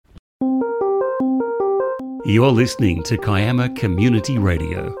You're listening to Kiama Community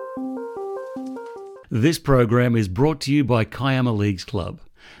Radio. This program is brought to you by Kiama Leagues Club,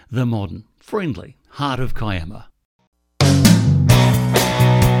 the modern, friendly heart of Kiama.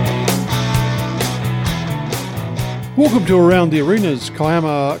 Welcome to Around the Arenas,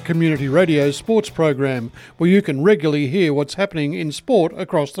 Kiama Community Radio sports program, where you can regularly hear what's happening in sport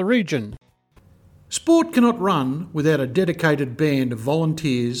across the region. Sport cannot run without a dedicated band of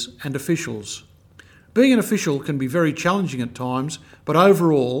volunteers and officials. Being an official can be very challenging at times, but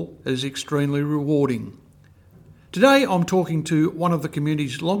overall it is extremely rewarding. Today I'm talking to one of the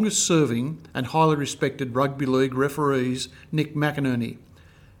community's longest serving and highly respected rugby league referees, Nick McInerney.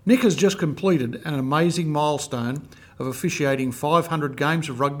 Nick has just completed an amazing milestone of officiating 500 games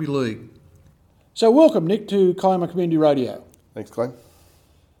of rugby league. So welcome, Nick, to Kiama Community Radio. Thanks, Clay.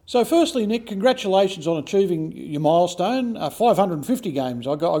 So firstly, Nick, congratulations on achieving your milestone, 550 games.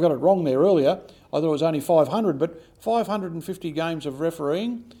 I got it wrong there earlier. I thought it was only 500, but 550 games of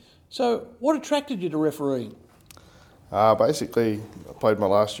refereeing. So what attracted you to refereeing? Basically, I played my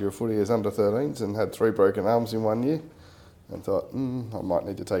last year of footy as under 13s and had 3 broken arms in 1 year, and thought, I might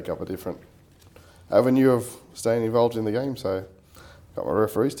need to take up a different avenue of staying involved in the game, so got my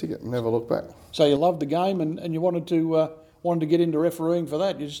referee's ticket and never looked back. So you loved the game and you wanted to get into refereeing for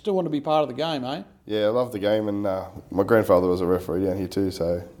that. You still want to be part of the game, eh? Yeah, I love the game, and my grandfather was a referee down here too,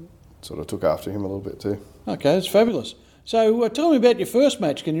 so sort of took after him a little bit too. Okay, that's fabulous. So tell me about your first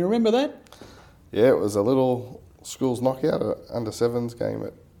match. Can you remember that? Yeah, it was a little schools knockout, an under 7s game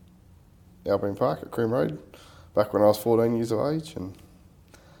at Albion Park at Croom Road, back when I was 14 years of age, and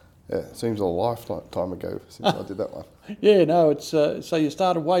yeah, it seems a lifetime ago since I did that one. Yeah, no, it's so you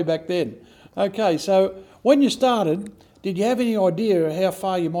started way back then. Okay, so when you started, did you have any idea how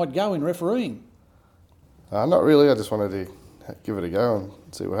far you might go in refereeing? Not really. I just wanted to give it a go and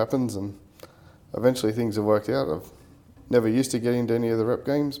see what happens, and eventually things have worked out. I've never used to get into any of the rep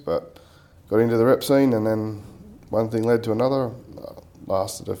games, but got into the rep scene, and then one thing led to another.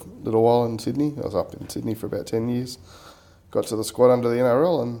 Lasted a little while in Sydney. I was up in Sydney for about 10 years. Got to the squad under the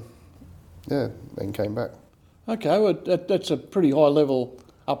NRL, and then came back. Okay, well, that's a pretty high level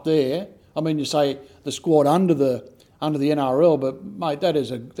up there. I mean, you say the squad under the NRL, but mate, that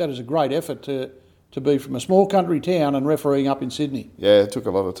is a great effort to be from a small country town and refereeing up in Sydney. Yeah, it took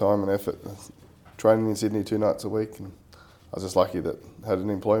a lot of time and effort. Training in Sydney 2 nights a week, and I was just lucky that I had an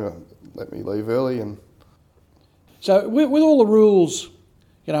employer let me leave early. And so, with all the rules,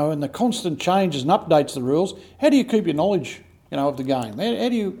 and the constant changes and updates to the rules, how do you keep your knowledge, of the game? How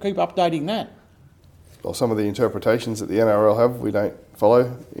do you keep updating that? Well, some of the interpretations that the NRL have, we don't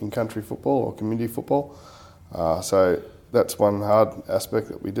follow in country football or community football. So that's one hard aspect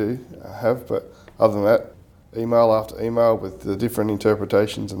that we do have. But other than that, email after email with the different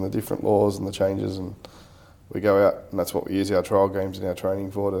interpretations and the different laws and the changes, and we go out, and that's what we use our trial games and our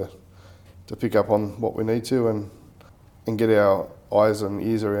training for, to pick up on what we need to and get our eyes and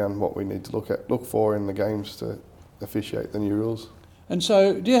ears around what we need to look for in the games to officiate the new rules. And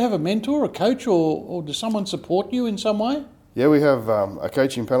so, do you have a mentor, a coach, or does someone support you in some way? Yeah, we have a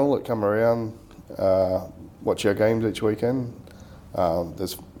coaching panel that come around, watch our games each weekend.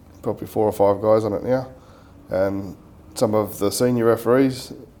 There's probably 4 or 5 guys on it now, and some of the senior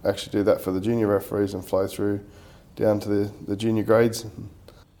referees actually do that for the junior referees and flow through down to the junior grades.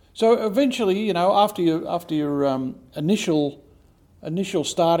 So eventually, after your initial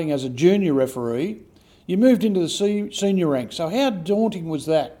starting as a junior referee, you moved into the senior ranks. So how daunting was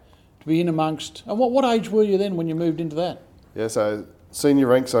that to be in amongst? And what age were you then when you moved into that? Yeah, so senior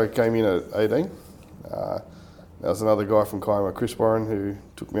ranks, I came in at 18. There was another guy from Kiama, Chris Warren, who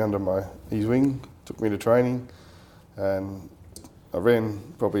took me under his wing, took me to training, and I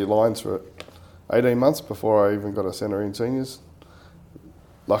ran probably lines for 18 months before I even got a centre in seniors.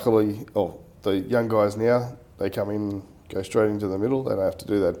 Luckily, the young guys now, they come in, go straight into the middle. They don't have to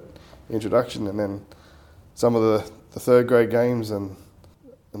do that introduction, and then some of the third grade games and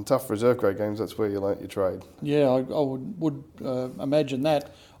tough reserve grade games, that's where you learnt your trade. Yeah, I would imagine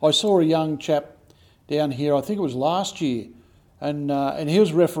that. I saw a young chap down here, I think it was last year, and he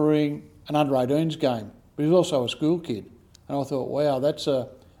was refereeing an under 18s game, but he was also a school kid. And I thought, wow, that's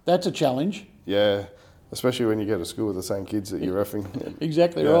a challenge. Yeah, especially when you go to school with the same kids that you're refereeing.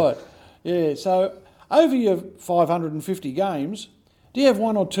 Exactly right. Yeah, so over your 550 games, do you have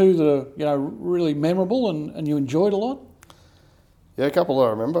one or two that are really memorable and you enjoyed a lot? Yeah, a couple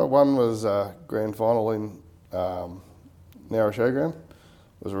I remember. One was a grand final in Nowra Showground.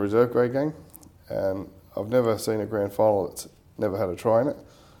 It was a reserve grade game, and I've never seen a grand final that's never had a try in it.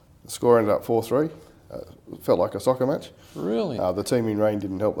 The score ended up 4-3. It felt like a soccer match. Really? The team in rain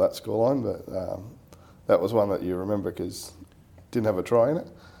didn't help that scoreline, but that was one that you remember because didn't have a try in it.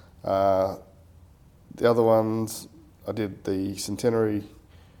 The other ones, I did the centenary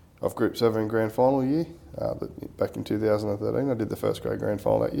of Group 7 grand final year, back in 2013. I did the first grade grand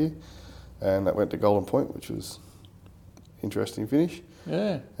final that year, and that went to Golden Point, which was interesting finish.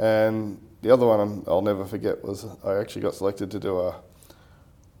 Yeah. And the other one I'll never forget was I actually got selected to do a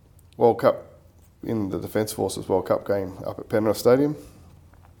World Cup in the Defence Forces World Cup game up at Penrith Stadium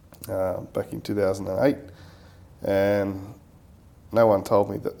back in 2008, and no one told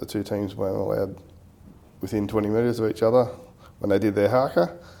me that the two teams weren't allowed within 20 metres of each other when they did their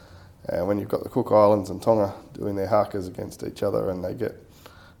haka. And when you've got the Cook Islands and Tonga doing their hakas against each other and they get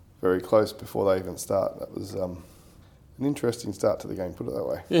very close before they even start, that was an interesting start to the game, put it that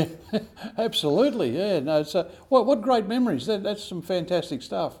way. Yeah, absolutely. Yeah, no. So, what great memories! That's some fantastic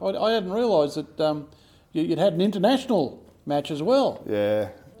stuff. I hadn't realised that you'd had an international match as well. Yeah,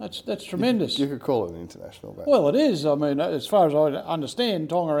 that's tremendous. You could call it an international match. Well, it is. I mean, as far as I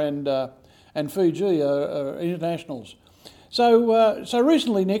understand, Tonga and Fiji are internationals. So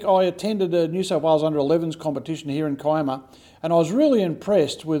recently, Nick, I attended a New South Wales Under-11s competition here in Kiama, and I was really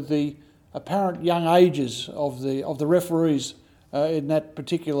impressed with the apparent young ages of the referees in that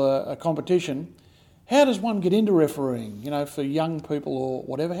particular competition. How does one get into refereeing? For young people or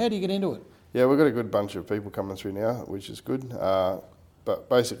whatever, how do you get into it? Yeah, we've got a good bunch of people coming through now, which is good. But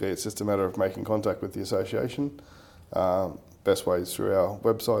basically, it's just a matter of making contact with the association. Best way is through our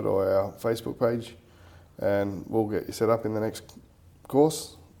website or our Facebook page, and we'll get you set up in the next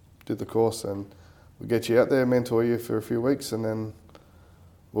course. Do the course, and we'll get you out there, mentor you for a few weeks, and then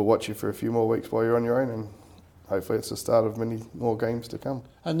we'll watch you for a few more weeks while you're on your own, and hopefully it's the start of many more games to come.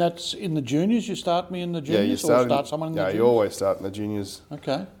 And that's in the juniors? You start me in the juniors, or start someone in the juniors? Yeah, you always start in the juniors.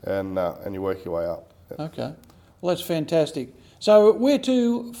 Okay. And you work your way up. Yeah. Okay. Well, that's fantastic. So where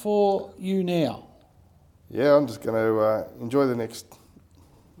to for you now? Yeah, I'm just going to enjoy the next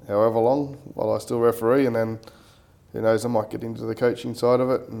however long while I still referee, and then who knows, I might get into the coaching side of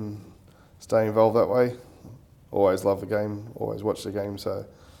it and stay involved that way. Always love the game, always watch the game, so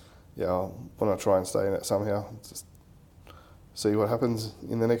yeah, I want to try and stay in it somehow, just see what happens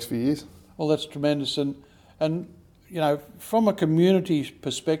in the next few years. Well, that's tremendous, and from a community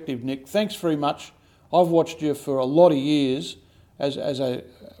perspective, Nick, thanks very much. I've watched you for a lot of years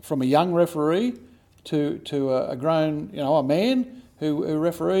from a young referee to a grown, a man who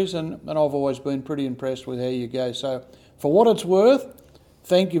referees, and I've always been pretty impressed with how you go. So, for what it's worth,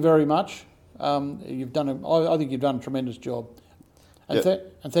 thank you very much. I think you've done a tremendous job. And,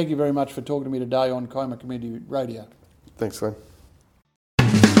 and thank you very much for talking to me today on Kiama Community Radio. Thanks, Glenn.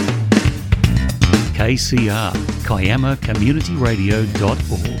 KCR,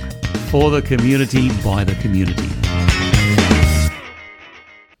 KiamaCommunityRadio.org. For the community, by the community.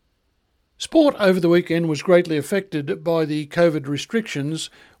 Sport over the weekend was greatly affected by the COVID restrictions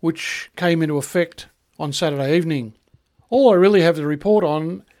which came into effect on Saturday evening. All I really have to report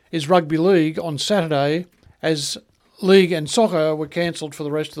on is rugby league on Saturday, as league and soccer were cancelled for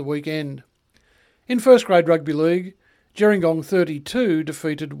the rest of the weekend. In first grade rugby league, Gerringong 32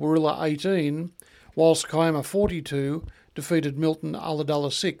 defeated Warilla 18, whilst Kiama 42 defeated Milton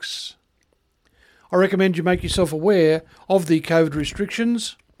Ulladulla 6. I recommend you make yourself aware of the COVID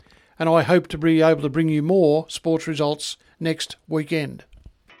restrictions, and I hope to be able to bring you more sports results next weekend.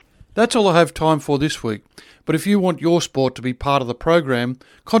 That's all I have time for this week, but if you want your sport to be part of the program,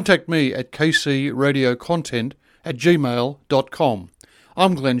 contact me at kcradiocontent@gmail.com.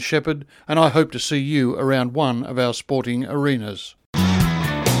 I'm Glenn Shepherd, and I hope to see you around one of our sporting arenas.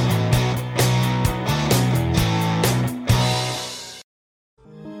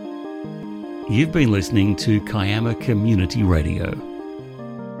 You've been listening to Kiama Community Radio.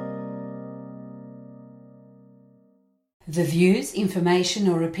 The views, information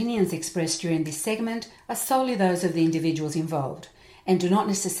or opinions expressed during this segment are solely those of the individuals involved and do not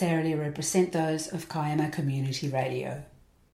necessarily represent those of Kiama Community Radio.